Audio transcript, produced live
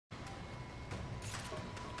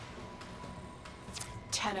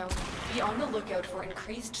Tenno, be on the lookout for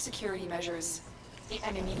increased security measures. The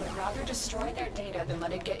enemy would rather destroy their data than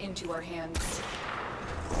let it get into our hands.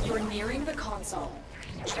 You're nearing the console.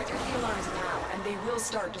 Trigger the alarms now, and they will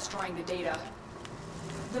start destroying the data.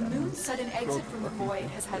 The moon's sudden exit from the void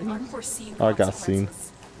has had unforeseen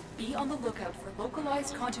consequences. Be on the lookout for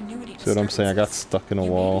localized continuity disturbances. See what I'm saying? I got stuck in a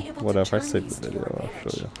wall. Whatever, I saved the video,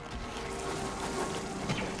 I'll show you.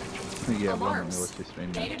 Yeah, Alarms.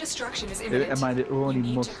 Data destruction is imminent. I mind it only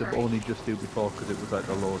must have only just do before because it was like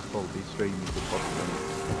the lowest quality stream you could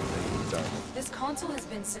possibly. This console has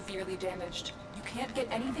been severely damaged. You can't get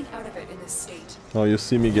anything out of it in this state. Oh, you'll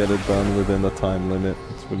see me get it done within the time limit.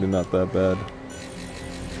 It's really not that bad.